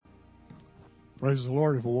Praise the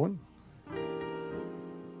Lord, everyone.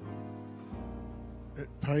 It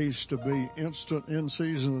pays to be instant in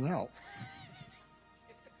season and out.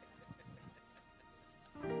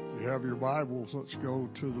 If you have your Bibles, let's go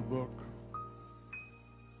to the book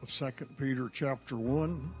of 2 Peter chapter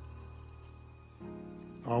 1.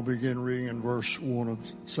 I'll begin reading in verse 1 of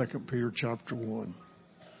 2 Peter chapter 1.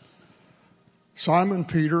 Simon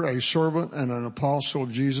Peter, a servant and an apostle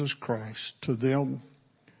of Jesus Christ, to them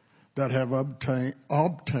that have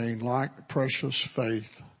obtained like precious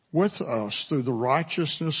faith with us through the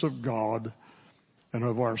righteousness of God and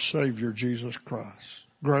of our Savior Jesus Christ.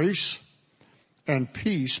 Grace and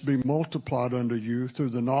peace be multiplied unto you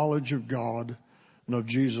through the knowledge of God and of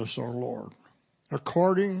Jesus our Lord,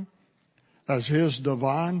 according as his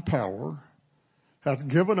divine power hath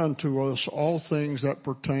given unto us all things that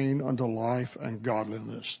pertain unto life and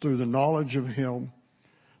godliness, through the knowledge of him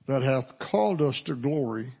that hath called us to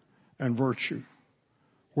glory and virtue,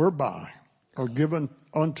 whereby are given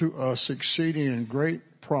unto us exceeding and great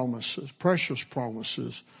promises, precious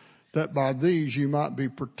promises, that by these you might be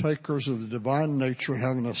partakers of the divine nature,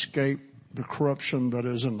 having escaped the corruption that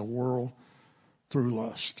is in the world through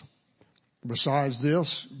lust. Besides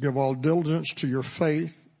this, give all diligence to your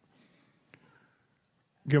faith.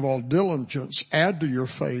 Give all diligence, add to your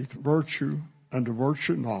faith virtue, and to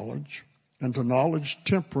virtue knowledge, and to knowledge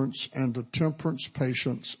temperance, and to temperance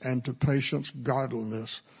patience, and to patience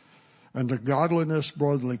godliness, and to godliness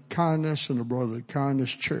brotherly kindness, and to brotherly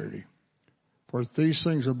kindness charity. For if these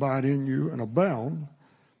things abide in you and abound,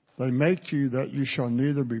 they make you that you shall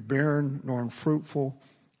neither be barren nor unfruitful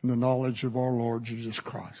in the knowledge of our Lord Jesus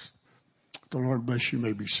Christ. The Lord bless you.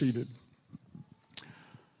 May be seated.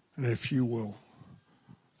 And if you will,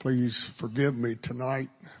 please forgive me tonight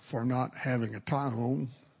for not having a tie on.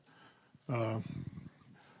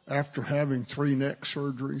 After having 3 neck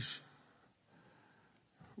surgeries,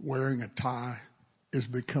 wearing a tie is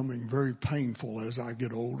becoming very painful as I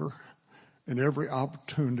get older. And every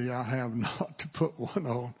opportunity I have not to put one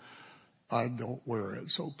on, I don't wear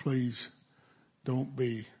it. So please don't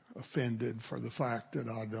be offended for the fact that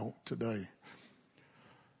I don't today.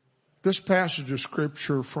 This passage of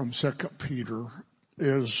scripture from 2 Peter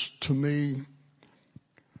is, to me,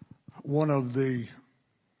 one of the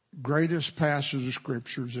greatest passages of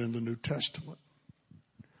scriptures in the New Testament.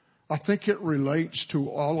 I think it relates to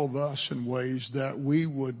all of us in ways that we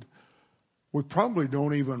probably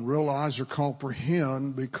don't even realize or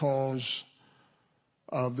comprehend because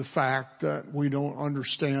of the fact that we don't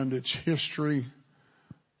understand its history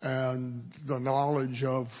and the knowledge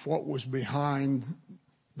of what was behind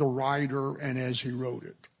the writer and as he wrote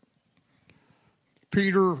it.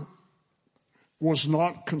 Peter was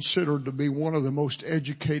not considered to be one of the most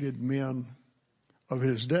educated men of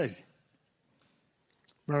his day.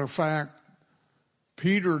 Matter of fact,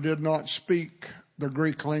 Peter did not speak the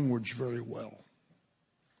Greek language very well.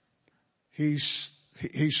 He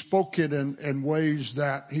spoke it in ways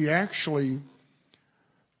that he actually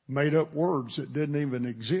made up words that didn't even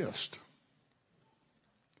exist.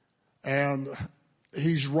 And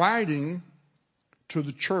he's writing to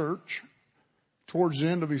the church towards the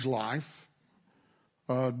end of his life.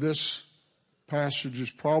 This passage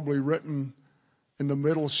is probably written in the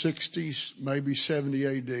middle 60s, maybe 70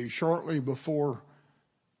 AD, shortly before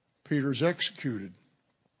Peter's executed.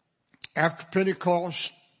 After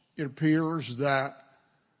Pentecost, it appears that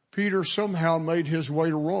Peter somehow made his way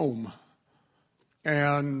to Rome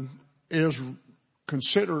and is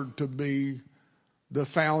considered to be the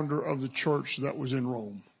founder of the church that was in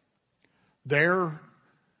Rome. There,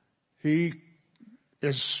 he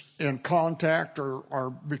is in contact or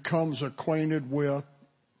becomes acquainted with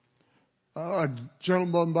a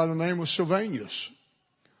gentleman by the name of Silvanus.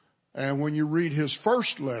 And when you read his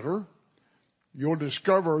first letter, you'll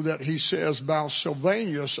discover that he says, "By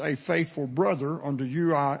Silvanus, a faithful brother, unto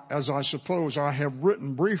you, as I suppose I have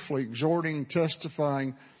written briefly, exhorting,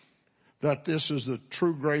 testifying that this is the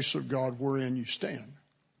true grace of God wherein you stand."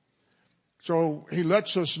 So he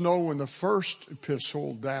lets us know in the first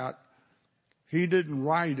epistle that he didn't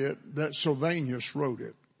write it, that Silvanus wrote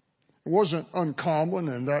it. It wasn't uncommon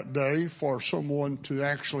in that day for someone to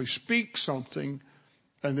actually speak something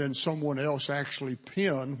and then someone else actually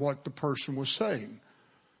pen what the person was saying.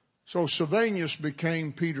 So Silvanus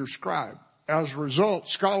became Peter's scribe. As a result,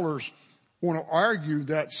 scholars want to argue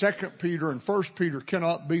that 2 Peter and 1 Peter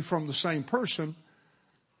cannot be from the same person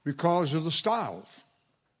because of the styles.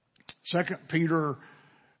 2 Peter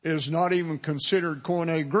is not even considered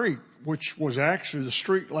Koine Greek, which was actually the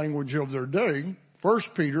street language of their day.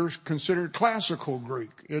 1 Peter is considered classical Greek.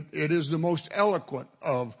 It is the most eloquent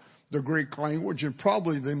of the Greek language, and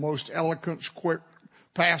probably the most eloquent, quick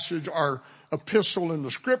passage or epistle in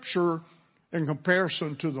the Scripture in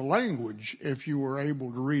comparison to the language, if you were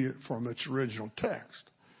able to read it from its original text.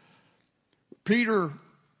 Peter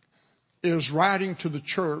is writing to the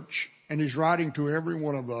church, and he's writing to every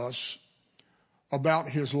one of us about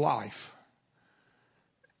his life.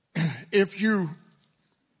 If you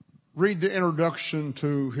read the introduction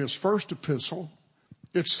to his first epistle,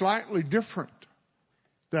 it's slightly different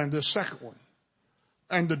than the second one.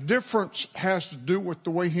 And the difference has to do with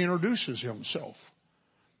the way he introduces himself.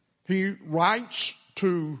 He writes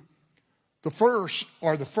to the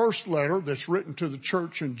first letter that's written to the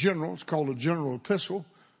church in general. It's called a general epistle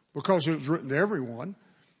because it was written to everyone.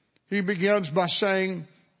 He begins by saying,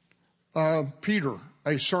 Peter,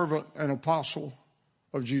 a servant and apostle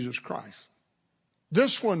of Jesus Christ.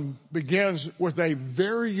 This one begins with a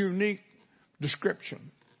very unique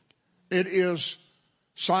description. It is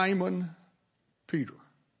Simon Peter.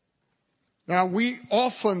 Now, we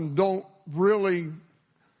often don't really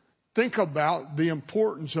think about the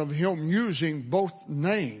importance of him using both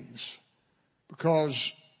names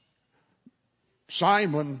because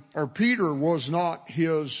Simon or Peter was not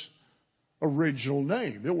his original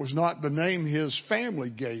name. It was not the name his family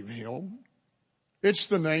gave him. It's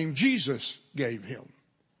the name Jesus gave him.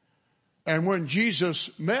 And when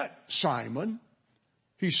Jesus met Simon,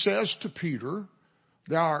 he says to Peter,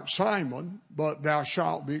 thou art Simon, but thou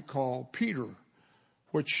shalt be called Peter,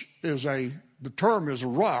 which is the term is a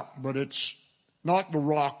rock, but it's not the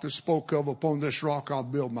rock that spoke of, upon this rock I'll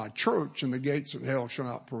build my church, and the gates of hell shall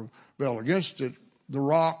not prevail against it. The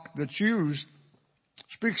rock that's used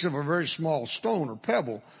speaks of a very small stone or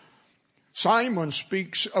pebble. Simon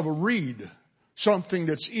speaks of a reed, something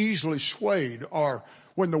that's easily swayed, or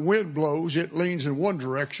when the wind blows, it leans in one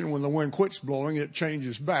direction. When the wind quits blowing, it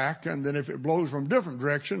changes back. And then if it blows from a different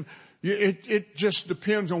direction, it just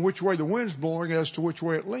depends on which way the wind's blowing as to which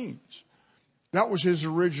way it leans. That was his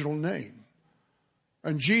original name.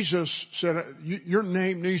 And Jesus said, your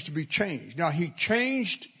name needs to be changed. Now he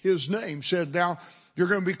changed his name, said, now you're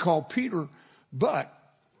going to be called Peter, but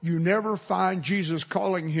you never find Jesus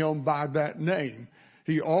calling him by that name.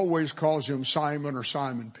 He always calls him Simon or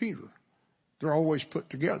Simon Peter. They're always put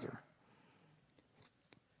together.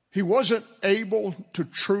 He wasn't able to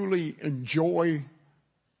truly enjoy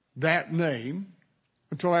that name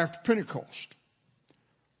until after Pentecost.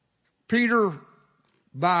 Peter,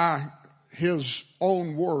 by his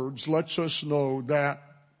own words, lets us know that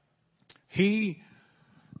he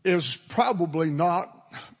is probably not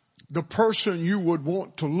the person you would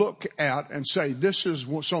want to look at and say, this is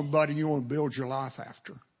somebody you want to build your life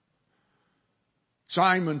after.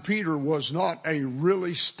 Simon Peter was not a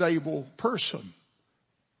really stable person.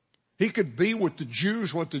 He could be with the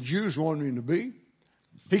Jews what the Jews wanted him to be.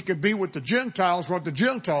 He could be with the Gentiles what the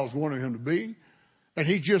Gentiles wanted him to be. And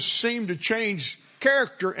he just seemed to change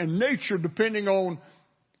character and nature depending on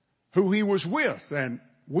who he was with. And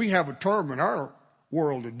we have a term in our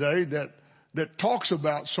world today that talks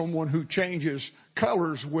about someone who changes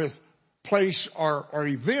colors with place or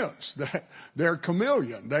events. That they're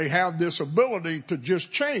chameleon. They have this ability to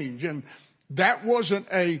just change. And that wasn't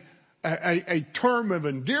a term of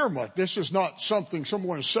endearment. This is not something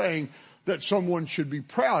someone is saying that someone should be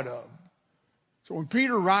proud of. So when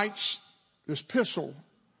Peter writes this epistle,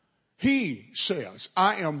 he says,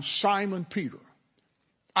 I am Simon Peter.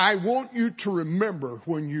 I want you to remember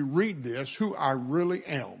when you read this who I really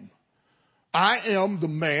am. I am the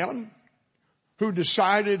man who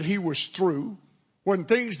decided he was through. When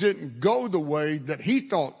things didn't go the way that he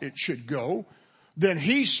thought it should go, then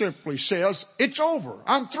he simply says, it's over.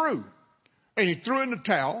 I'm through. And he threw in the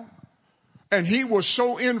towel. And he was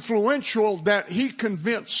so influential that he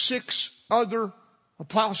convinced 6 other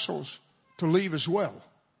apostles to leave as well.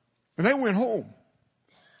 And they went home.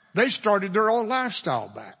 They started their own lifestyle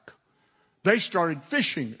back. They started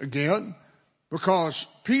fishing again because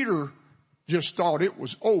Peter just thought it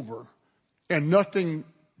was over and nothing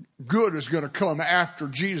good is going to come after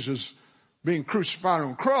Jesus being crucified on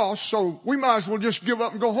the cross. So we might as well just give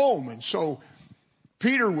up and go home. And so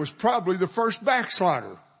Peter was probably the first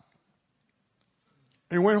backslider.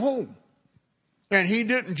 He went home. And he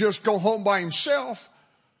didn't just go home by himself,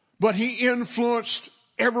 but he influenced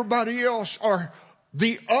everybody else or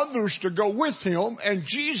the others to go with him. And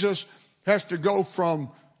Jesus has to go from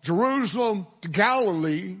Jerusalem to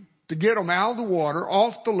Galilee to get them out of the water,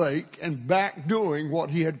 off the lake, and back doing what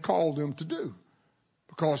he had called them to do.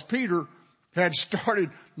 Because Peter had started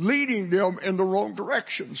leading them in the wrong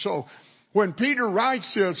direction. So when Peter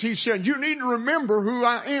writes this, he said, you need to remember who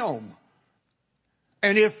I am.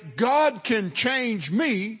 And if God can change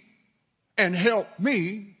me, and help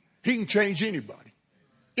me, he can change anybody.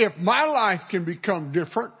 If my life can become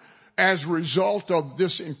different as a result of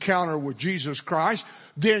this encounter with Jesus Christ,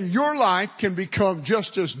 then your life can become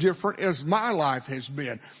just as different as my life has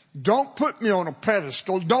been. Don't put me on a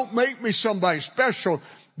pedestal. Don't make me somebody special,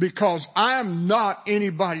 because I'm not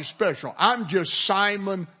anybody special. I'm just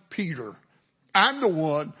Simon Peter. I'm the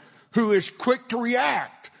one who is quick to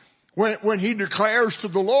react. When he declares to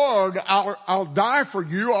the Lord, I'll die for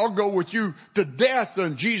you, I'll go with you to death.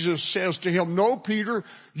 And Jesus says to him, no, Peter,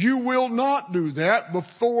 you will not do that.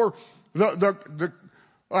 Before the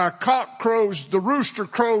cock crows, the rooster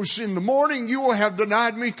crows in the morning, you will have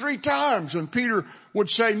denied me 3 times. And Peter would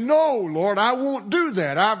say, no, Lord, I won't do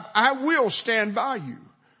that. I will stand by you.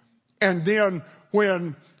 And then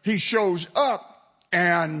when he shows up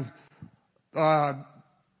and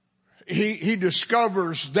he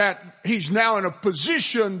discovers that he's now in a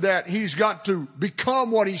position that he's got to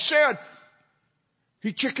become what he said,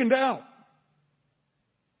 he chickened out.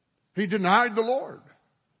 He denied the Lord.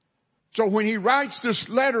 So when he writes this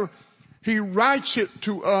letter, he writes it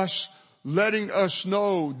to us, letting us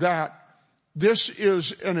know that this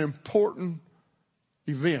is an important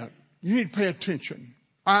event. You need to pay attention.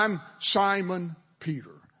 I'm Simon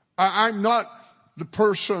Peter. I'm not the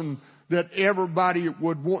person that everybody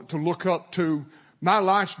would want to look up to. My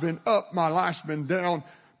life's been up, my life's been down.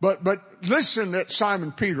 But listen at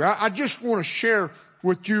Simon Peter. I just want to share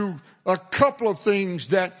with you a couple of things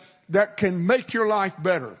that can make your life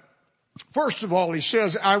better. First of all, he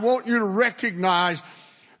says, I want you to recognize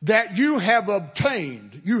that you have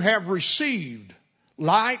obtained, you have received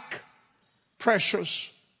like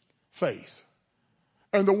precious faith.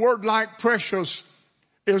 And the word like precious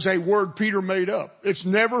is a word Peter made up. It's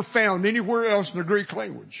never found anywhere else in the Greek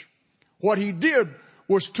language. What he did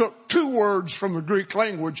was took 2 words from the Greek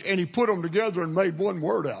language and he put them together and made 1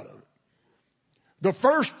 word out of it. The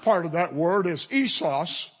first part of that word is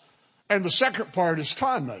isos, and the second part is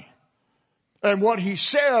time. And what he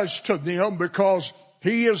says to them, because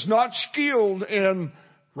he is not skilled in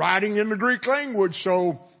writing in the Greek language,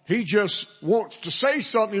 so he just wants to say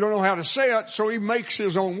something, he don't know how to say it, so he makes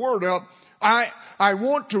his own word up. I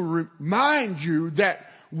want to remind you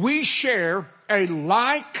that we share a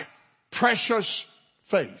like precious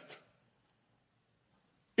faith.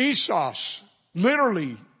 Isos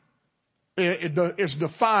literally is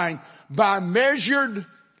defined by measured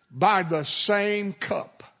by the same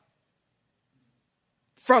cup,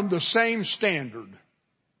 from the same standard.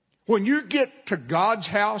 When you get to God's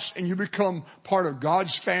house and you become part of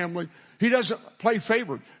God's family, he doesn't play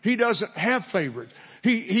favorite. He doesn't have favorites.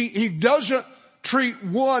 He doesn't treat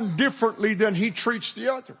one differently than he treats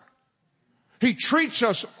the other. He treats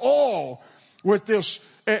us all with this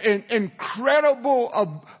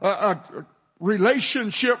incredible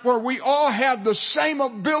relationship where we all have the same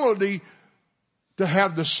ability to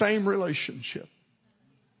have the same relationship.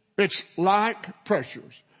 It's like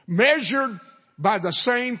pressures, measured by the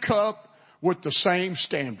same cup with the same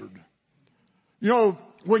standard. You know,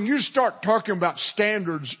 when you start talking about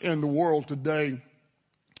standards in the world today,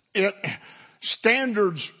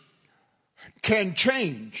 standards can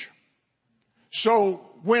change. So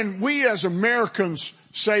when we as Americans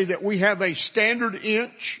say that we have a standard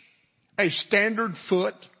inch, a standard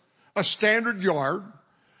foot, a standard yard,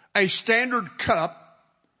 a standard cup,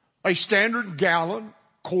 a standard gallon,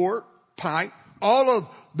 quart, pint, all of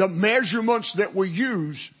the measurements that we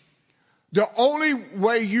use, the only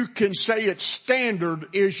way you can say it's standard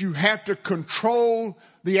is you have to control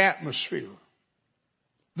the atmosphere.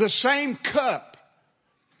 The same cup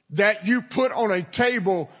that you put on a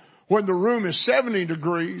table when the room is 70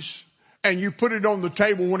 degrees and you put it on the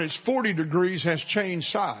table when it's 40 degrees has changed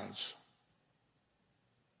size.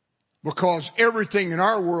 Because everything in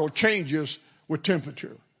our world changes with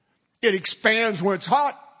temperature. It expands when it's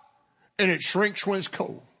hot and it shrinks when it's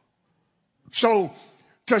cold. So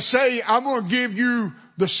to say I'm going to give you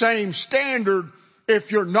the same standard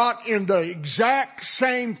if you're not in the exact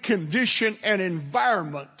same condition and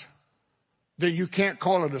environment, then you can't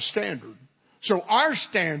call it a standard. So our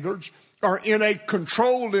standards are in a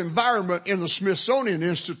controlled environment in the Smithsonian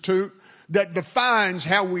Institute that defines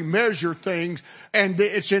how we measure things, and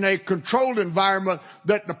it's in a controlled environment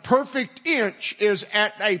that the perfect inch is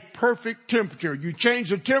at a perfect temperature. You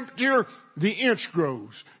change the temperature, the inch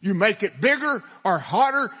grows. You make it bigger or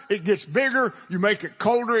hotter, it gets bigger. You make it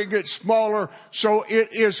colder, it gets smaller. So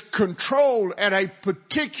it is controlled at a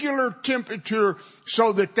particular temperature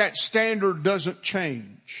so that that standard doesn't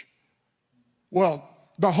change. Well,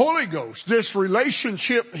 the Holy Ghost, this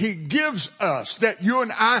relationship He gives us that you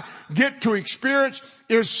and I get to experience,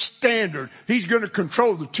 is standard. He's going to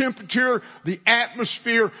control the temperature, the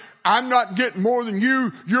atmosphere. I'm not getting more than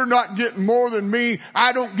you. You're not getting more than me.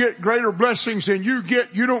 I don't get greater blessings than you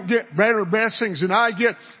get. You don't get better blessings than I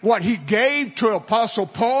get. What he gave to Apostle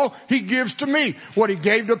Paul, he gives to me. What he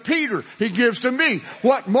gave to Peter, he gives to me.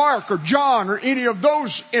 What Mark or John or any of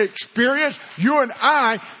those experience, you and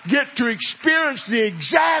I get to experience the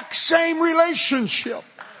exact same relationship.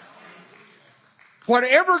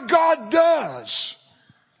 Whatever God does,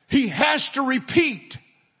 he has to repeat.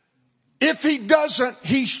 If he doesn't,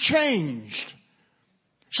 he's changed.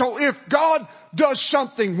 So if God does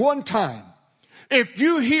something one time, if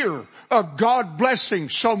you hear of God blessing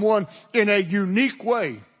someone in a unique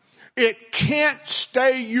way, it can't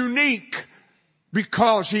stay unique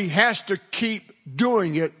because he has to keep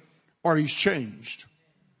doing it or he's changed.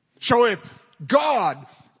 So if God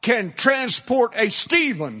can transport a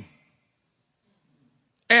Stephen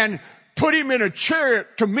and put him in a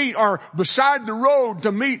chariot to meet, or beside the road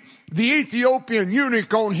to meet the Ethiopian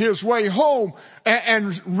eunuch on his way home,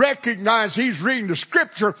 and recognize he's reading the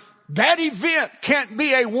scripture, that event can't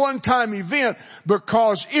be a one-time event,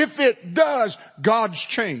 because if it does, God's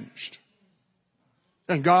changed.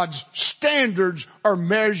 And God's standards are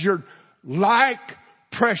measured like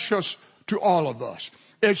precious to all of us.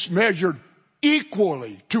 It's measured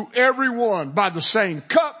equally to everyone by the same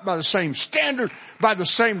cup, by the same standard, by the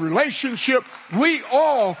same relationship. We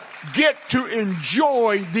all get to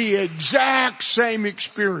enjoy the exact same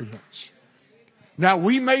experience. Now,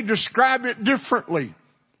 we may describe it differently,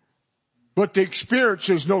 but the experience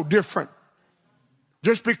is no different.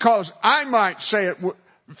 Just because I might say it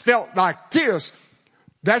felt like this,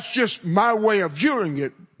 that's just my way of viewing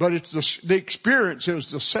it, but the experience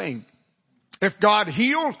is the same. If God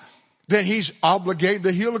healed, then he's obligated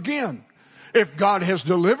to heal again. If God has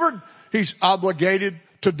delivered, he's obligated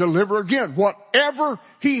to deliver again. Whatever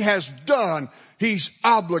he has done, he's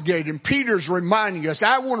obligated. And Peter's reminding us,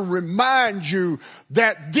 I want to remind you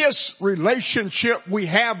that this relationship we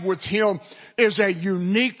have with him is a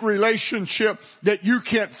unique relationship that you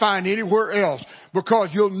can't find anywhere else,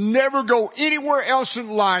 because you'll never go anywhere else in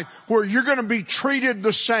life where you're going to be treated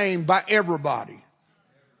the same by everybody.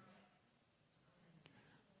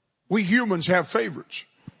 We humans have favorites.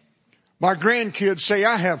 My grandkids say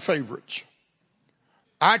I have favorites.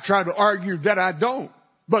 I try to argue that I don't.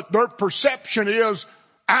 But their perception is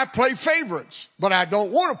I play favorites. But I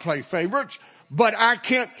don't want to play favorites. But I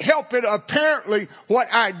can't help it. Apparently what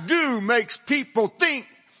I do makes people think,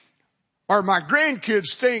 or my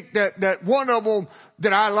grandkids think, that one of them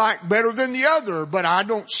that I like better than the other. But I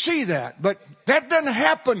don't see that. But that doesn't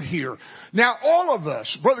happen here. Now, all of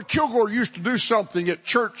us, Brother Kilgore used to do something at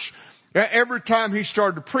church every time he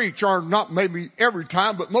started to preach, or not maybe every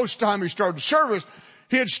time, but most of the time he started the service,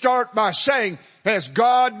 he'd start by saying, has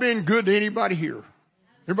God been good to anybody here?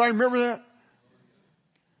 Everybody remember that?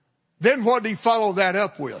 Then what did he follow that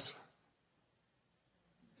up with?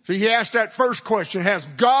 See, he asked that first question, has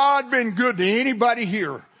God been good to anybody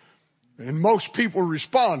here? And most people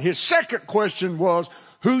respond. His second question was,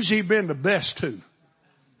 who's he been the best to?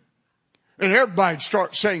 And everybody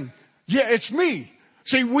starts saying, yeah, it's me.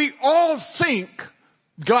 See, we all think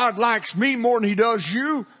God likes me more than he does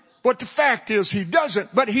you, but the fact is he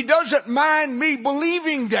doesn't. But he doesn't mind me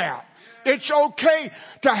believing that. It's okay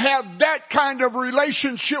to have that kind of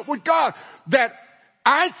relationship with God, that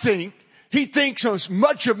I think he thinks as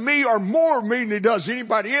much of me or more of me than he does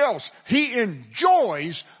anybody else. He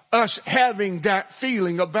enjoys us having that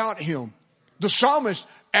feeling about him. The psalmist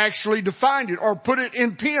actually defined it, or put it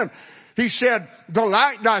in pen. He said,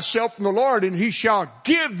 delight thyself in the Lord, and he shall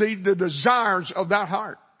give thee the desires of thy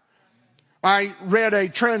heart. I read a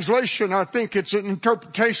translation, I think it's an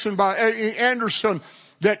interpretation by A. Anderson,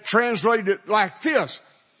 that translated it like this.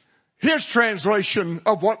 His translation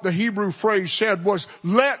of what the Hebrew phrase said was,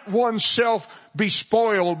 let oneself be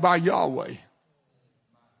spoiled by Yahweh.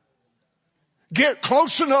 Get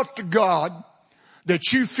close enough to God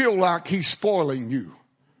that you feel like he's spoiling you.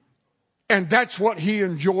 And that's what he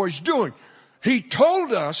enjoys doing. He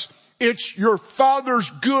told us it's your Father's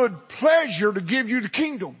good pleasure to give you the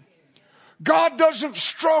kingdom. God doesn't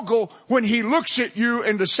struggle when he looks at you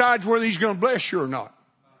and decides whether he's going to bless you or not.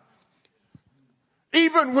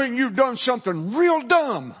 Even when you've done something real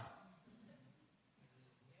dumb,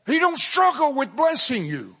 he don't struggle with blessing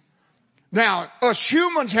you. Now, us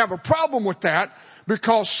humans have a problem with that,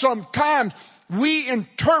 because sometimes we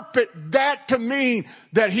interpret that to mean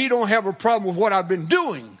that he don't have a problem with what I've been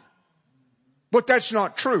doing. But that's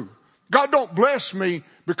not true. God don't bless me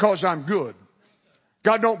because I'm good.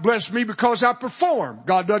 God don't bless me because I perform.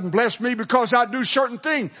 God doesn't bless me because I do certain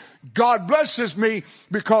things. God blesses me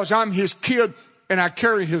because I'm His kid and I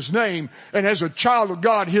carry His name. And as a child of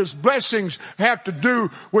God, His blessings have to do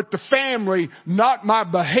with the family, not my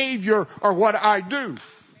behavior or what I do.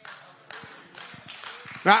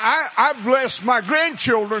 Now, I bless my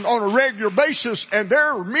grandchildren on a regular basis, and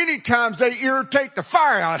there are many times they irritate the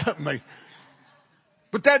fire out of me.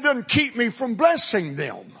 But that doesn't keep me from blessing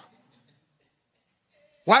them.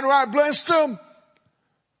 Why do I bless them?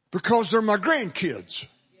 Because they're my grandkids.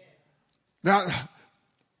 Now,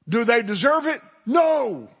 do they deserve it?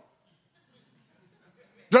 No.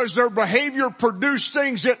 Does their behavior produce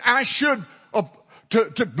things that I should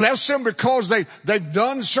to bless them because they've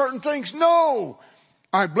done certain things? No.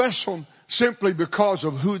 I bless them simply because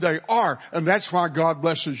of who they are. And that's why God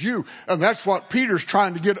blesses you. And that's what Peter's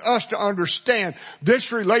trying to get us to understand.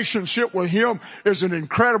 This relationship with Him is an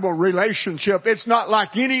incredible relationship. It's not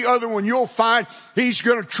like any other one you'll find. He's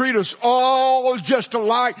going to treat us all just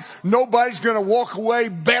alike. Nobody's going to walk away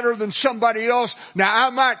better than somebody else. Now, I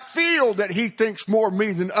might feel that He thinks more of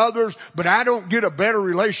me than others, but I don't get a better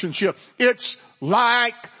relationship. It's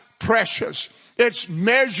like precious. It's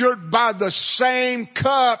measured by the same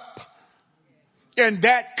cup. And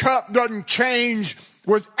that cup doesn't change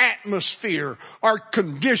with atmosphere or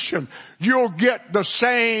condition. You'll get the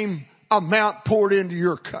same amount poured into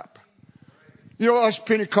your cup. You know, us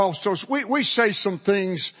Pentecostals, we say some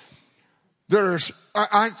things that are,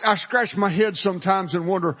 I scratch my head sometimes and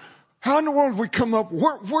wonder, how in the world did we come up,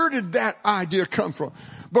 where did that idea come from?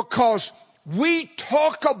 Because we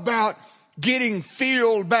talk about getting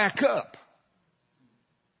filled back up.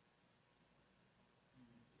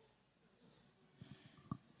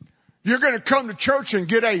 You're going to come to church and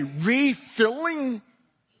get a refilling?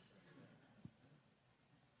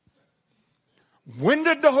 When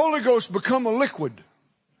did the Holy Ghost become a liquid?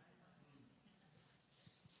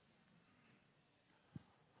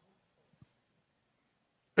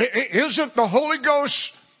 Isn't the Holy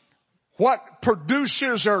Ghost what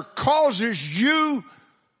produces or causes you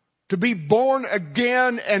to be born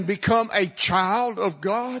again and become a child of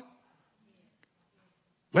God?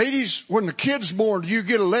 Ladies, when the kid's born, do you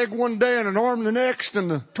get a leg one day and an arm the next and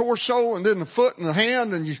the torso and then the foot and the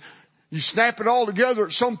hand and you snap it all together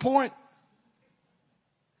at some point?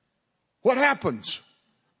 What happens?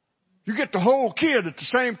 You get the whole kid at the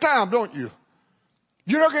same time, don't you?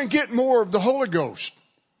 You're not going to get more of the Holy Ghost.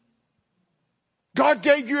 God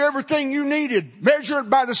gave you everything you needed, measured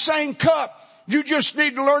by the same cup. You just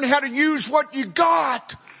need to learn how to use what you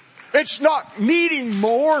got. It's not needing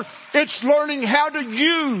more. It's learning how to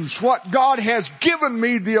use what God has given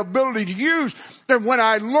me the ability to use. And when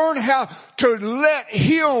I learn how to let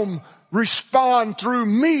Him respond through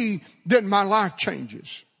me, then my life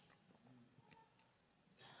changes.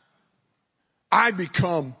 I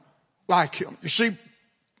become like Him. You see,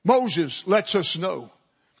 Moses lets us know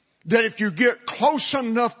that if you get close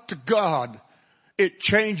enough to God, it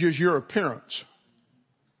changes your appearance.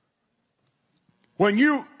 When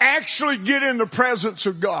you actually get in the presence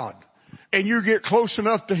of God and you get close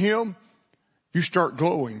enough to Him, you start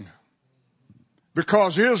glowing.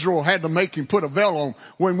 Because Israel had to make Him put a veil on.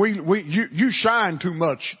 When you shine too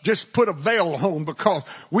much, just put a veil on because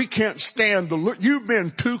we can't stand the look. You've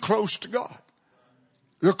been too close to God.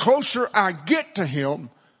 The closer I get to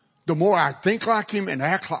Him, the more I think like Him and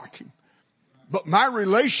act like Him. But my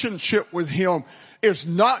relationship with Him is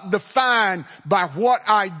not defined by what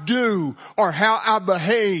I do or how I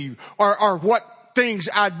behave or what things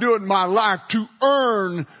I do in my life to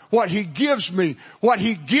earn what He gives me. What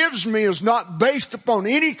He gives me is not based upon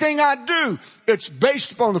anything I do. It's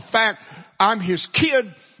based upon the fact I'm His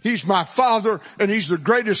kid. He's my Father, and He's the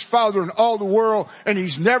greatest Father in all the world, and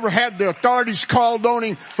He's never had the authorities called on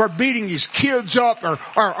Him for beating His kids up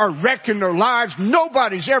or wrecking their lives.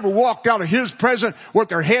 Nobody's ever walked out of His presence with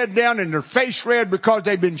their head down and their face red because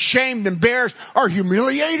they've been shamed, embarrassed, or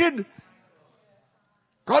humiliated.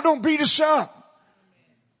 God don't beat us up.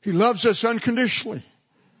 He loves us unconditionally.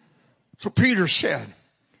 So Peter said,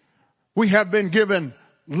 we have been given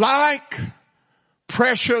like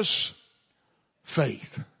precious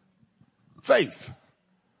faith. Faith.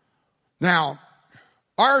 Now,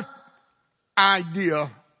 our idea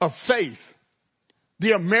of faith,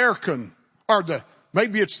 the American, or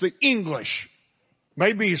maybe it's the English,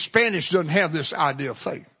 maybe Spanish doesn't have this idea of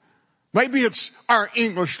faith. Maybe it's our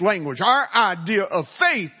English language. Our idea of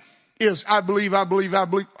faith is I believe, I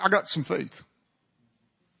got some faith.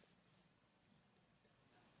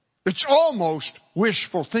 It's almost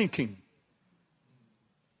wishful thinking.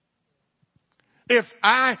 If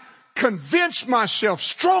I convince myself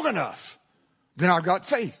strong enough then I've got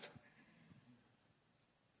faith.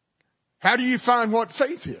 How do you find what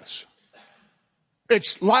faith is?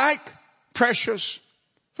 It's like precious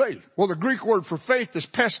faith. Well, the Greek word for faith is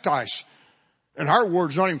pistis, and our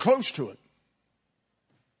word's not even close to it.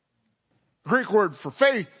 The Greek word for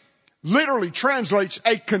faith literally translates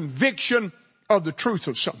a conviction of the truth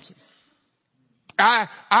of something.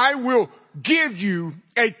 I will give you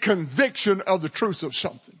a conviction of the truth of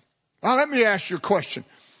something. Now let me ask you a question.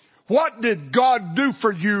 What did God do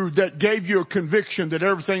for you that gave you a conviction that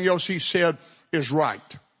everything else He said is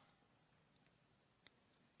right?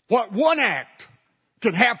 What one act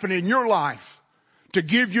can happen in your life to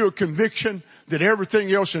give you a conviction that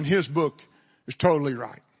everything else in His book is totally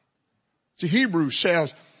right? See, Hebrews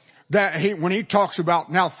says that when he talks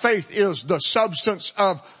about now faith is the substance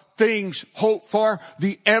of things hoped for,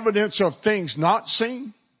 the evidence of things not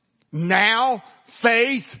seen. Now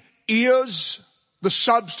faith is the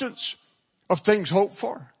substance of things hoped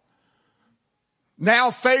for.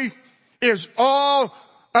 Now faith is all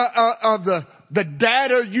of the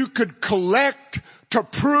data you could collect to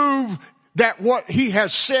prove that what He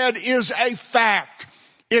has said is a fact.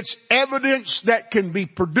 It's evidence that can be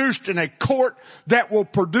produced in a court that will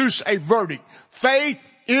produce a verdict. Faith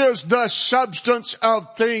is the substance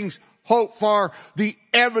of things hoped for, the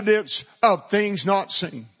evidence of things not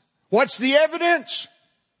seen. What's the evidence?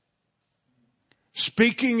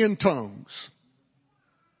 Speaking in tongues.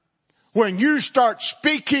 When you start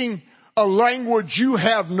speaking a language you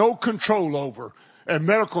have no control over, and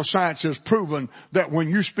medical science has proven that when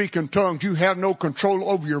you speak in tongues, you have no control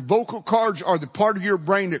over your vocal cords or the part of your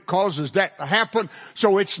brain that causes that to happen.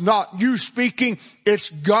 So it's not you speaking, it's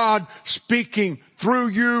God speaking through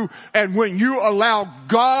you. And when you allow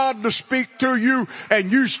God to speak through you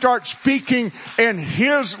and you start speaking in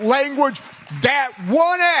His language, that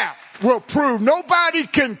one act will prove nobody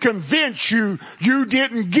can convince you you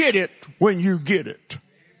didn't get it when you get it.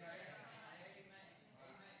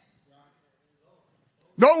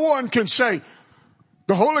 No one can say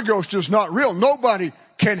the Holy Ghost is not real. Nobody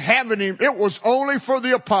can have it. It was only for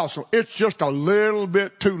the apostle. It's just a little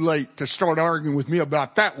bit too late to start arguing with me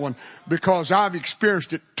about that one because I've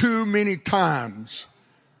experienced it too many times.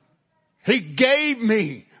 He gave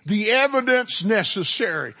me the evidence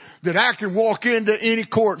necessary that I can walk into any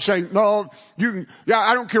court and say, no,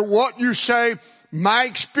 I don't care what you say. My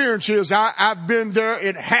experience is I've been there.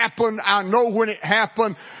 It happened. I know when it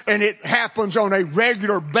happened, and it happens on a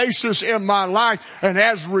regular basis in my life. And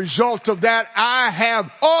as a result of that, I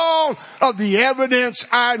have all of the evidence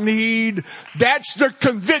I need. That's the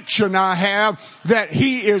conviction I have that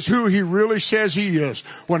He is who He really says He is.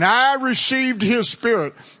 When I received His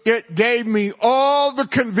Spirit, it gave me all the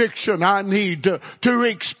conviction I need to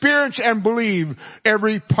experience and believe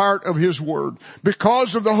every part of His Word.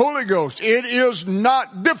 Because of the Holy Ghost, it is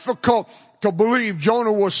not difficult to believe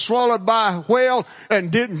Jonah was swallowed by a whale and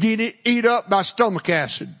didn't get eat up by stomach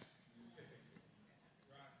acid.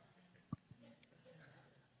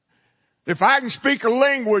 If I can speak a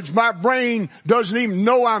language my brain doesn't even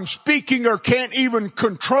know I'm speaking or can't even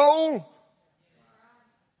control,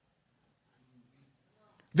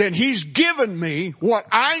 then He's given me what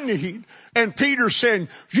I need. And Peter's saying,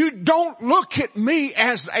 you don't look at me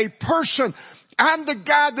as a person. I'm the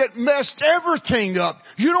guy that messed everything up.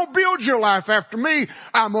 You don't build your life after me.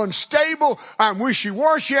 I'm unstable. I'm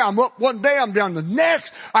wishy-washy. I'm up one day. I'm down the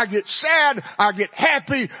next. I get sad. I get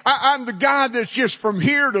happy. I'm the guy that's just from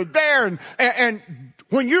here to there. And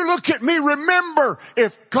when you look at me, remember,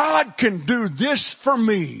 if God can do this for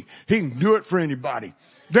me, He can do it for anybody.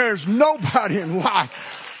 There's nobody in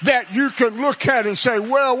life that you can look at and say,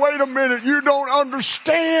 well, wait a minute, you don't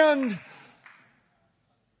understand.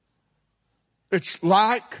 It's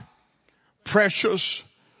like precious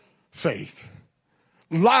faith.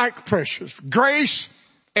 Like precious. Grace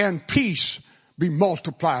and peace be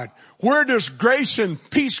multiplied. Where does grace and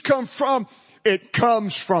peace come from? It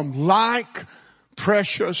comes from like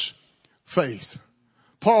precious faith.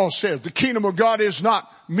 Paul says the kingdom of God is not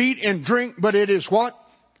meat and drink, but it is what?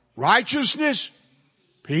 Righteousness,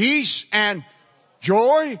 peace, and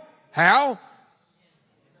joy. How?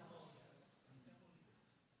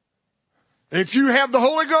 If you have the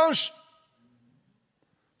Holy Ghost,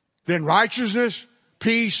 then righteousness,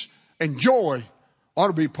 peace, and joy ought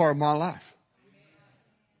to be part of my life.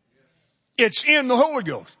 It's in the Holy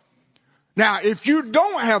Ghost. Now, if you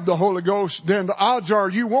don't have the Holy Ghost, then the odds are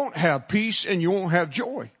you won't have peace and you won't have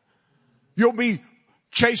joy. You'll be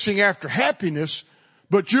chasing after happiness,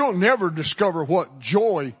 but you'll never discover what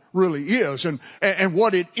joy really is and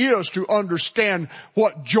what it is to understand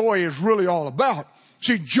what joy is really all about.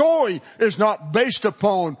 See, joy is not based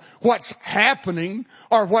upon what's happening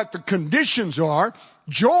or what the conditions are.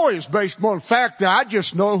 Joy is based upon the fact that I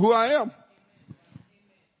just know who I am.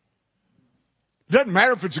 Doesn't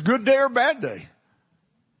matter if it's a good day or a bad day.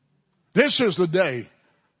 This is the day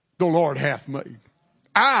the Lord hath made.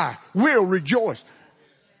 I will rejoice.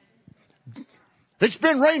 It's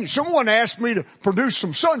been raining. Someone asked me to produce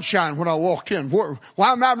some sunshine when I walked in.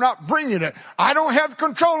 Why am I not bringing it? I don't have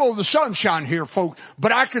control over the sunshine here, folks.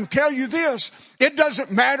 But I can tell you this. It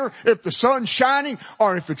doesn't matter if the sun's shining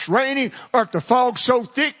or if it's raining or if the fog's so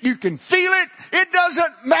thick you can feel it. It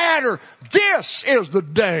doesn't matter. This is the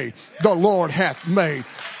day the Lord hath made.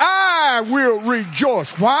 I will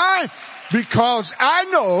rejoice. Why? Because I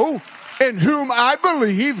know in whom I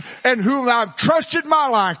believe and whom I've trusted my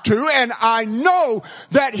life to, and I know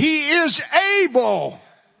that He is able.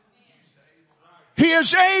 He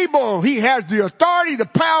is able. He has the authority, the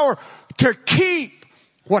power to keep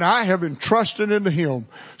what I have entrusted into Him.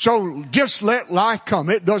 So just let life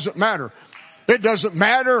come. It doesn't matter. It doesn't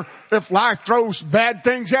matter if life throws bad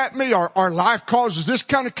things at me or life causes this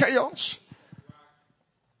kind of chaos.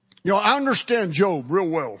 You know, I understand Job real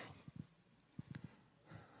well.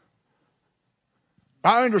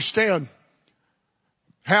 I understand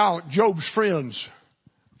how Job's friends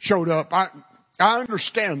showed up. I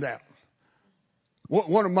understand that.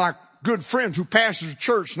 One of my good friends who pastors a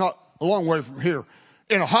church not a long way from here,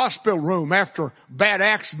 in a hospital room after a bad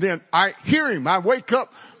accident, I hear him. I wake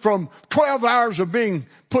up from 12 hours of being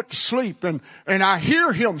put to sleep and I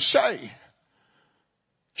hear him say,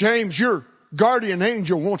 James, your guardian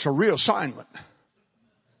angel wants a reassignment.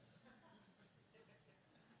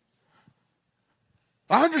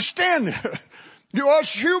 I understand that. You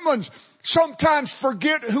us humans sometimes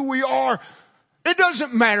forget who we are. It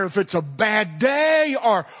doesn't matter if it's a bad day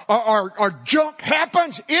or junk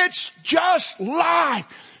happens. It's just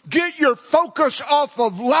life. Get your focus off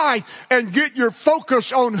of life and get your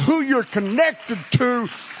focus on who you're connected to.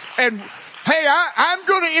 And hey, I'm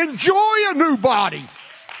going to enjoy a new body.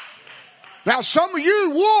 Now some of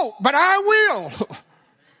you won't, but I will.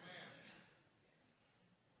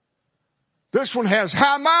 This one has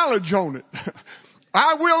high mileage on it.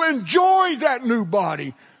 I will enjoy that new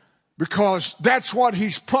body because that's what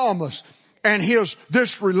He's promised. And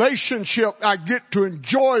this relationship I get to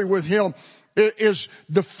enjoy with Him is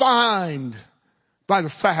defined by the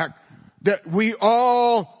fact that we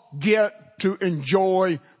all get to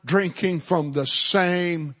enjoy drinking from the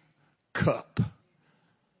same cup.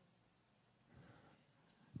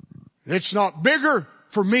 It's not bigger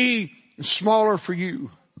for me and smaller for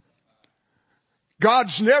you.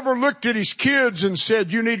 God's never looked at His kids and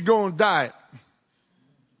said, you need to go on a diet.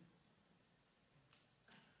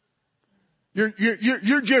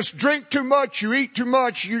 You just drink too much, you eat too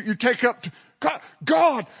much, you take up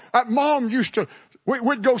God, Mom used to,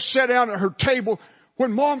 we'd go sit down at her table.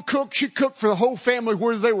 When Mom cooked, she cooked for the whole family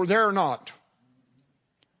whether they were there or not.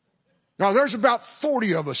 Now there's about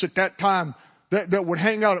 40 of us at that time that would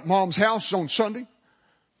hang out at Mom's house on Sunday.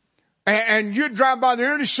 And you'd drive by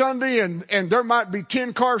there any Sunday and there might be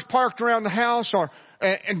 10 cars parked around the house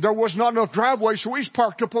and there was not enough driveway, so we just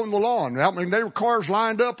parked up on the lawn. I mean, there were cars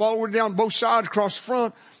lined up all the way down both sides across the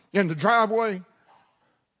front in the driveway.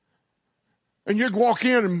 And you'd walk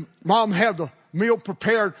in and Mom had the meal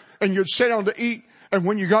prepared and you'd sit down to eat. And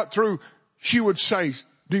when you got through, she would say,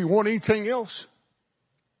 do you want anything else?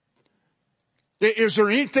 Is there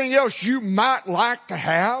anything else you might like to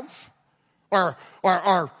have? Or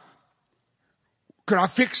could I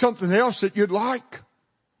fix something else that you'd like?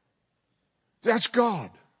 That's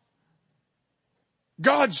God.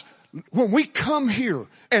 When we come here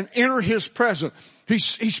and enter His presence, He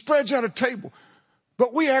spreads out a table.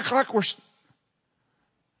 But we act like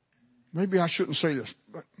maybe I shouldn't say this,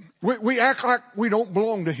 but we act like we don't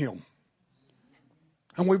belong to Him.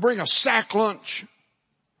 And we bring a sack lunch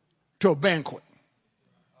to a banquet.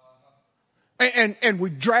 And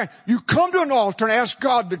you come to an altar and ask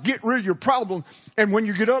God to get rid of your problem. And when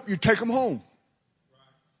you get up, you take them home.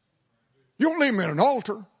 You don't leave them in an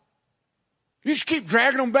altar. You just keep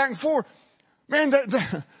dragging them back and forth. Man,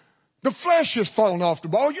 the flesh is falling off the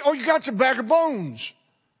bone. All you got's a bag of bones.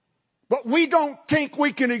 But we don't think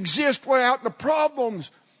we can exist without the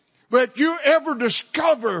problems. But if you ever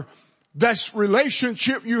discover this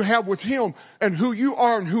relationship you have with Him and who you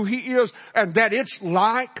are and who He is, and that it's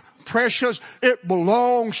like precious, it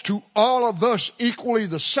belongs to all of us equally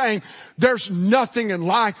the same. There's nothing in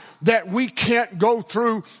life that we can't go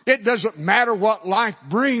through. It doesn't matter what life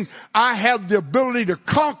brings. I have the ability to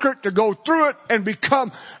conquer it, to go through it, and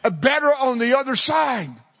become better on the other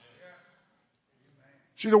side.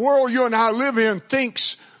 See, the world you and I live in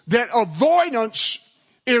thinks that avoidance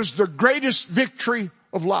is the greatest victory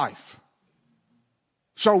of life.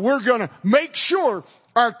 So we're going to make sure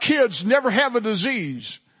our kids never have a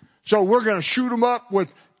disease. So we're going to shoot them up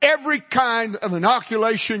with every kind of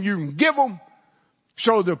inoculation you can give them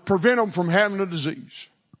so to prevent them from having a disease.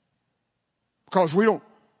 Because we don't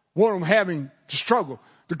want them having to struggle.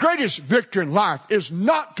 The greatest victory in life is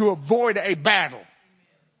not to avoid a battle.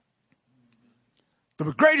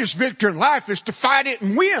 The greatest victory in life is to fight it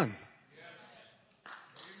and win.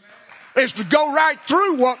 Is to go right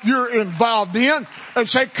through what you're involved in and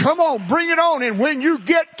say, come on, bring it on. And when you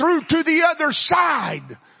get through to the other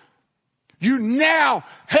side, you now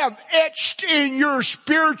have etched in your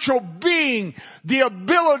spiritual being the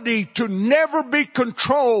ability to never be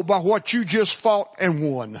controlled by what you just fought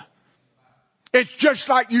and won. It's just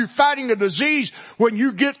like you fighting a disease. When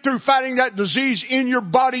you get through fighting that disease, in your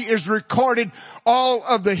body is recorded all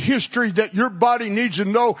of the history that your body needs to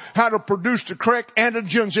know how to produce the correct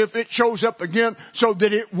antigens if it shows up again so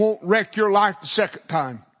that it won't wreck your life the second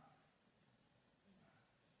time.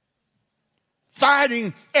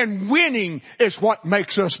 Fighting and winning is what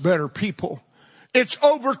makes us better people. It's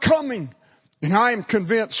overcoming. And I am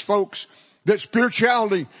convinced, folks, that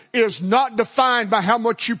spirituality is not defined by how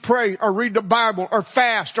much you pray or read the Bible or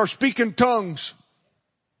fast or speak in tongues.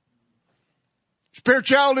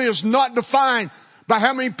 Spirituality is not defined by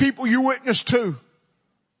how many people you witness to.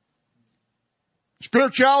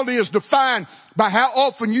 Spirituality is defined by how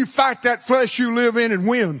often you fight that flesh you live in and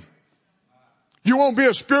win. You want to be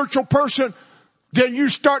a spiritual person? Then you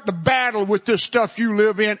start the battle with this stuff you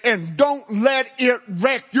live in, and don't let it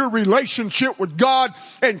wreck your relationship with God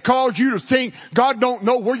and cause you to think God don't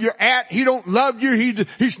know where you're at. He don't love you.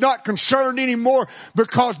 He's not concerned anymore,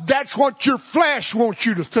 because that's what your flesh wants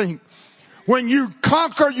you to think. When you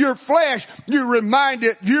conquer your flesh, you remind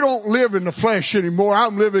it, you don't live in the flesh anymore.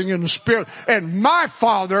 I'm living in the Spirit. And my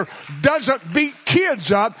Father doesn't beat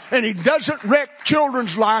kids up, and He doesn't wreck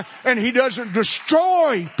children's lives, and He doesn't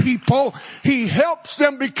destroy people. He helps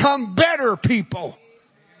them become better people.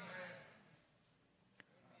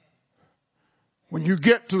 When you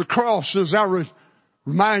get to the cross, as I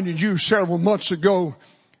reminded you several months ago,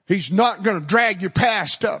 He's not going to drag your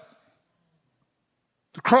past up.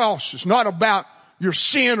 The cross is not about your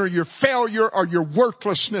sin or your failure or your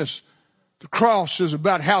worthlessness. The cross is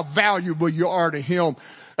about how valuable you are to Him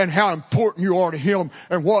and how important you are to Him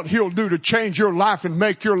and what He'll do to change your life and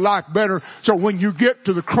make your life better. So when you get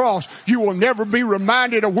to the cross, you will never be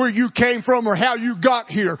reminded of where you came from or how you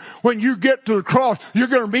got here. When you get to the cross, you're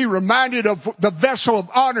going to be reminded of the vessel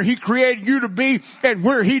of honor He created you to be and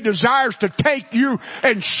where He desires to take you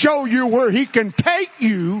and show you where He can take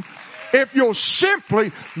you if you'll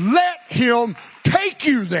simply let Him take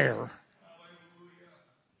you there.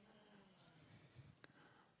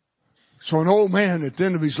 So an old man at the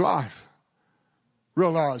end of his life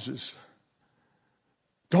realizes,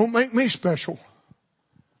 don't make me special.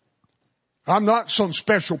 I'm not some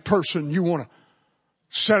special person you want to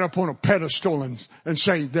set up on a pedestal and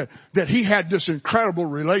say that he had this incredible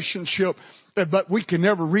relationship, but we can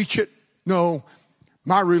never reach it. No,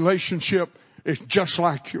 my relationship is just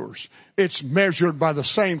like yours. It's measured by the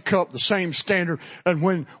same cup, the same standard. And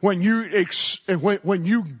when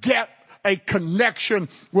you get a connection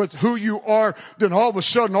with who you are, then all of a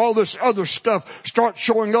sudden all this other stuff starts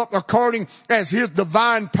showing up according as His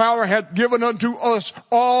divine power hath given unto us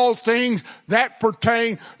all things that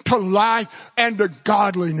pertain to life and to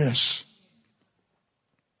godliness.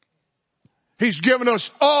 He's given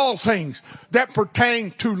us all things that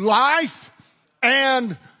pertain to life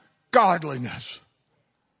and godliness.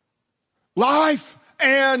 Life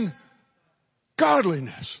and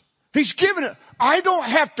godliness. He's given it. I don't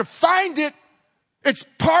have to find it. It's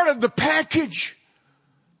part of the package.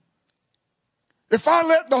 If I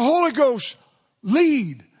let the Holy Ghost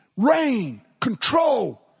lead, reign,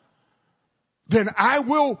 control, then I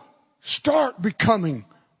will start becoming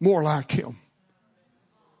more like Him.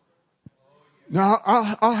 Now,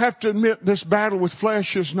 I'll have to admit, this battle with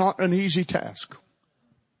flesh is not an easy task.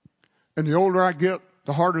 And the older I get,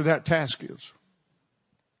 the harder that task is.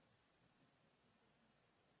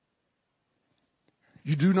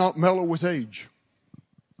 You do not mellow with age.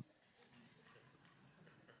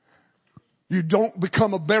 You don't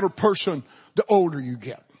become a better person the older you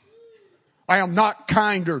get. I am not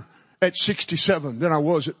kinder at 67 than I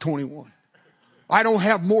was at 21. I don't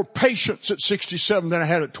have more patience at 67 than I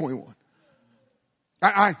had at 21.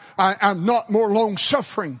 I'm not more long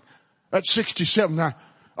suffering at 67.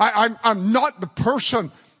 I'm not the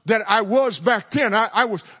person that I was back then. I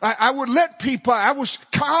would let people, I was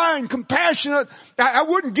kind, compassionate. I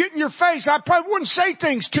wouldn't get in your face. I probably wouldn't say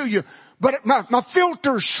things to you. But my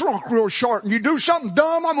filter shrunk real short. And you do something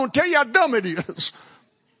dumb, I'm going to tell you how dumb it is.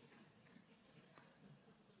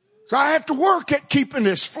 So I have to work at keeping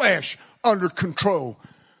this flesh under control.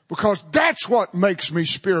 Because that's what makes me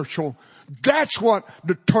spiritual. That's what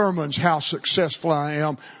determines how successful I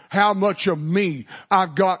am. How much of me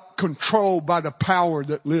I've got control by the power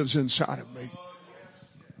that lives inside of me.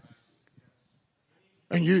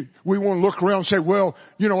 And we want to look around and say, well,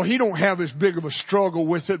 he don't have as big of a struggle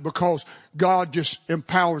with it because God just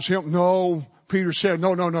empowers him. No, Peter said,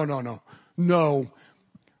 no. No.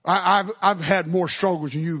 I've had more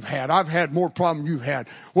struggles than you've had. I've had more problems you've had.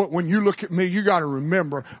 When you look at me, you got to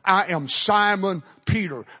remember, I am Simon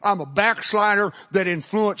Peter. I'm a backslider that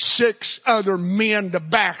influenced 6 other men to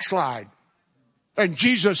backslide. And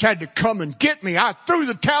Jesus had to come and get me. I threw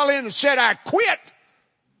the towel in and said, I quit.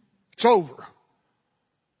 It's over.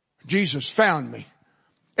 Jesus found me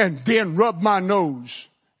and then rubbed my nose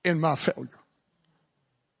in my failure.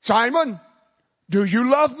 Simon, do you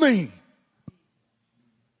love me?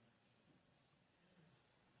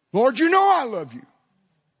 Lord, you know I love you.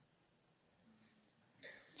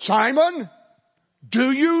 Simon,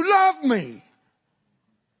 do you love me?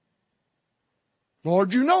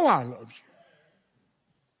 Lord, you know I love you.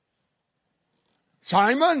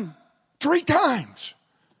 Simon, 3 times.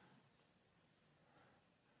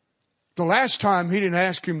 The last time he didn't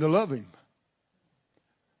ask him to love him.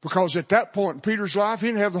 Because at that point in Peter's life, he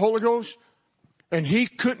didn't have the Holy Ghost. And he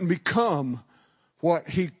couldn't become what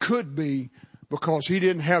he could be because he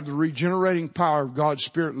didn't have the regenerating power of God's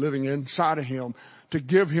Spirit living inside of him to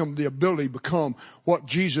give him the ability to become what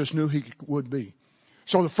Jesus knew he would be.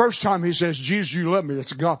 So the first time he says, Jesus, you love me,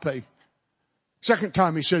 that's agape. Second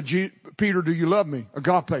time he said, Peter, do you love me?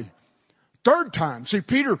 Agape. Third time, see,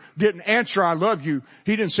 Peter didn't answer, I love you.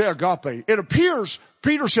 He didn't say agape. It appears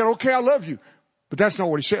Peter said, okay, I love you. But that's not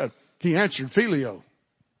what he said. He answered phileo.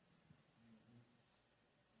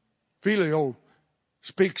 Phileo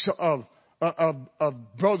speaks of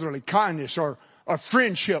brotherly kindness or a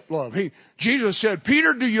friendship love. Jesus said,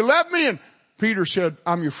 Peter, do you love me? And Peter said,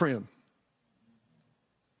 I'm your friend.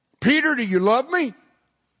 Peter, do you love me?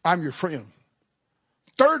 I'm your friend.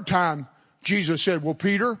 Third time, Jesus said, well,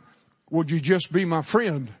 Peter, would you just be my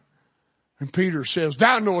friend? And Peter says,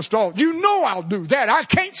 thou knowest all. You know I'll do that. I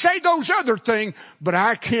can't say those other things, but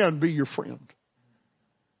I can be your friend.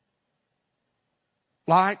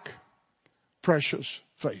 Like precious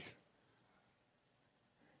faith.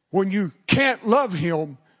 When you can't love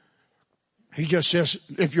him, he just says,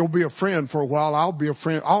 if you'll be a friend for a while, I'll be a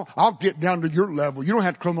friend. I'll get down to your level. You don't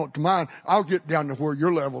have to come up to mine. I'll get down to where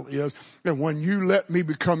your level is. And when you let me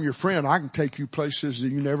become your friend, I can take you places that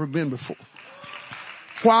you've never been before.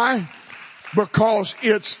 Why? Because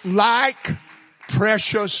it's like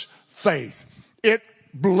precious faith. It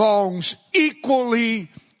belongs equally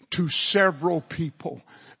to several people.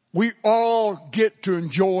 We all get to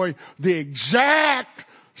enjoy the exact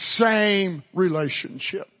same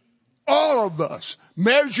relationship. All of us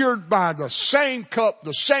measured by the same cup,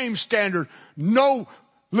 the same standard. No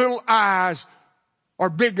little I's or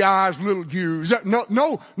big I's, little U's.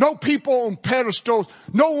 No people on pedestals.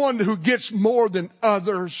 No one who gets more than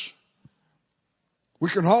others. We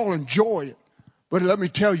can all enjoy it. But let me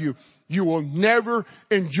tell you, you will never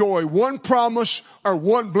enjoy one promise or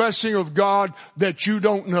one blessing of God that you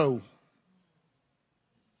don't know.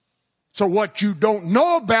 So what you don't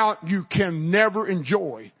know about, you can never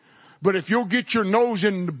enjoy. But if you'll get your nose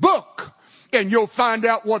in the book and you'll find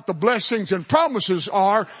out what the blessings and promises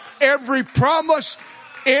are, every promise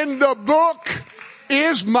in the book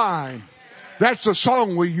is mine. That's the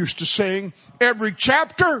song we used to sing. Every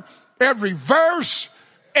chapter, every verse,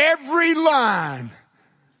 every line.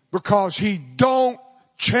 Because he don't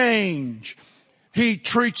change. He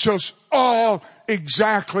treats us all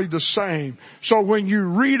exactly the same. So when you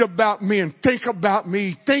read about me and think about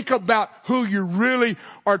me, think about who you really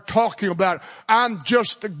are talking about. I'm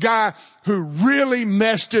just the guy who really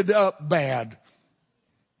messed it up bad.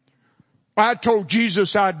 I told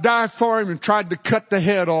Jesus I'd die for him and tried to cut the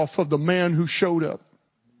head off of the man who showed up.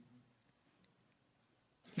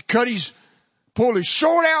 He pulled his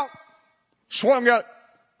sword out, swung out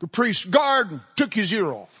the priest's guard and took his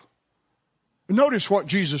ear off. Notice what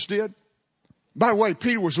Jesus did. By the way,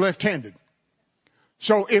 Peter was left-handed.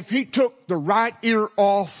 So if he took the right ear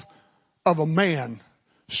off of a man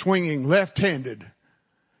swinging left-handed,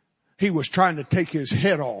 he was trying to take his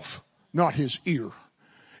head off, not his ear.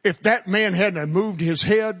 If that man hadn't moved his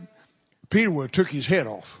head, Peter would have took his head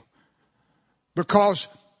off. Because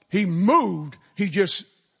He moved. He just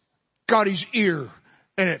got his ear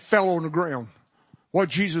and it fell on the ground. What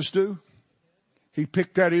did Jesus do? He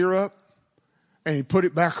picked that ear up and he put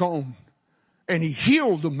it back on and he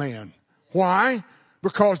healed the man. Why?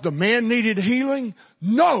 Because the man needed healing?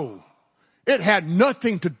 No. It had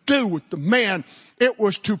nothing to do with the man. It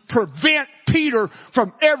was to prevent Peter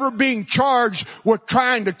from ever being charged with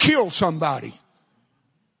trying to kill somebody.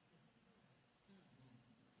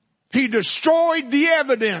 He destroyed the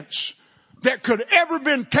evidence that could ever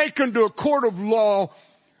been taken to a court of law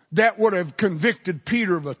that would have convicted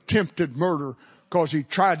Peter of attempted murder because he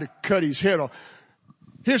tried to cut his head off.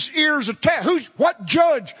 His ears attached. What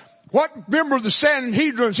judge, what member of the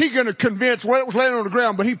Sanhedrin is he going to convince? Well, it was laying on the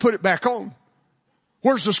ground, but he put it back on.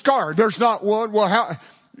 Where's the scar? There's not one. Well, how,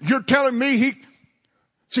 you're telling me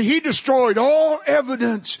he destroyed all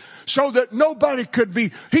evidence so that nobody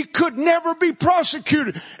he could never be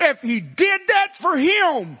prosecuted. If he did that for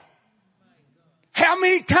him, how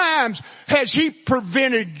many times has he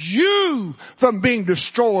prevented you from being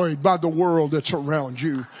destroyed by the world that's around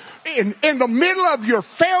you? In the middle of your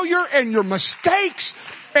failure and your mistakes,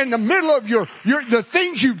 in the middle of the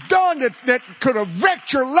things you've done that could have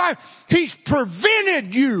wrecked your life, he's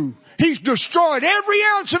prevented you. He's destroyed every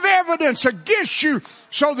ounce of evidence against you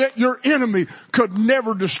so that your enemy could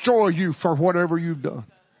never destroy you for whatever you've done.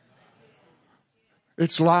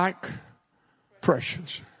 It's like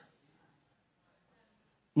precious.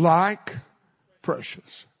 Like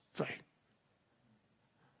precious faith.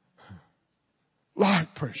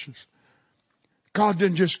 Like precious. God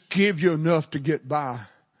didn't just give you enough to get by.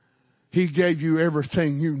 He gave you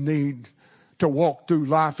everything you need to walk through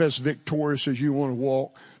life as victorious as you want to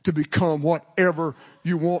walk, to become whatever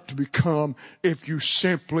you want to become if you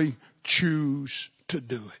simply choose to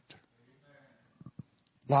do it.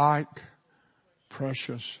 Like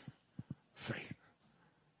precious faith.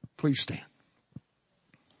 Please stand.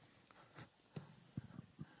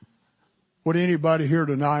 Would anybody here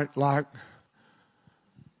tonight like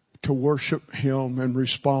to worship Him and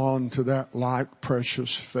respond to that like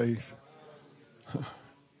precious faith?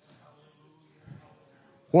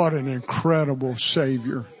 What an incredible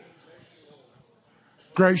Savior.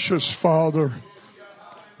 Gracious Father,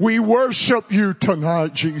 we worship you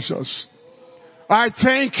tonight, Jesus. I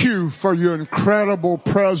thank you for your incredible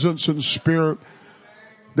presence and spirit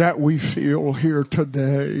that we feel here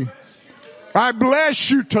today. I bless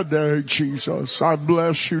you today, Jesus. I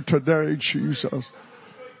bless you today, Jesus.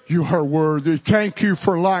 You are worthy. Thank you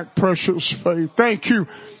for like precious faith. Thank you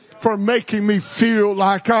for making me feel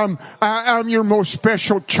like I'm your most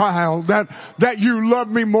special child, that you love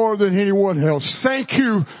me more than anyone else. Thank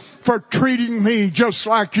you for treating me just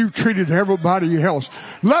like you treated everybody else.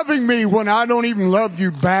 Loving me when I don't even love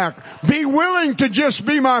you back. Be willing to just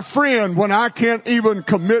be my friend when I can't even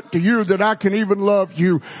commit to you that I can even love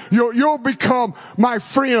you. You'll become my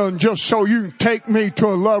friend just so you can take me to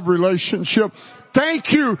a love relationship.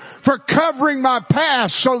 Thank you for covering my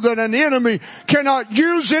past so that an enemy cannot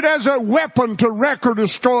use it as a weapon to wreck or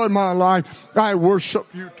destroy my life. I worship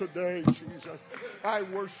you today, Jesus. I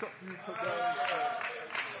worship you today.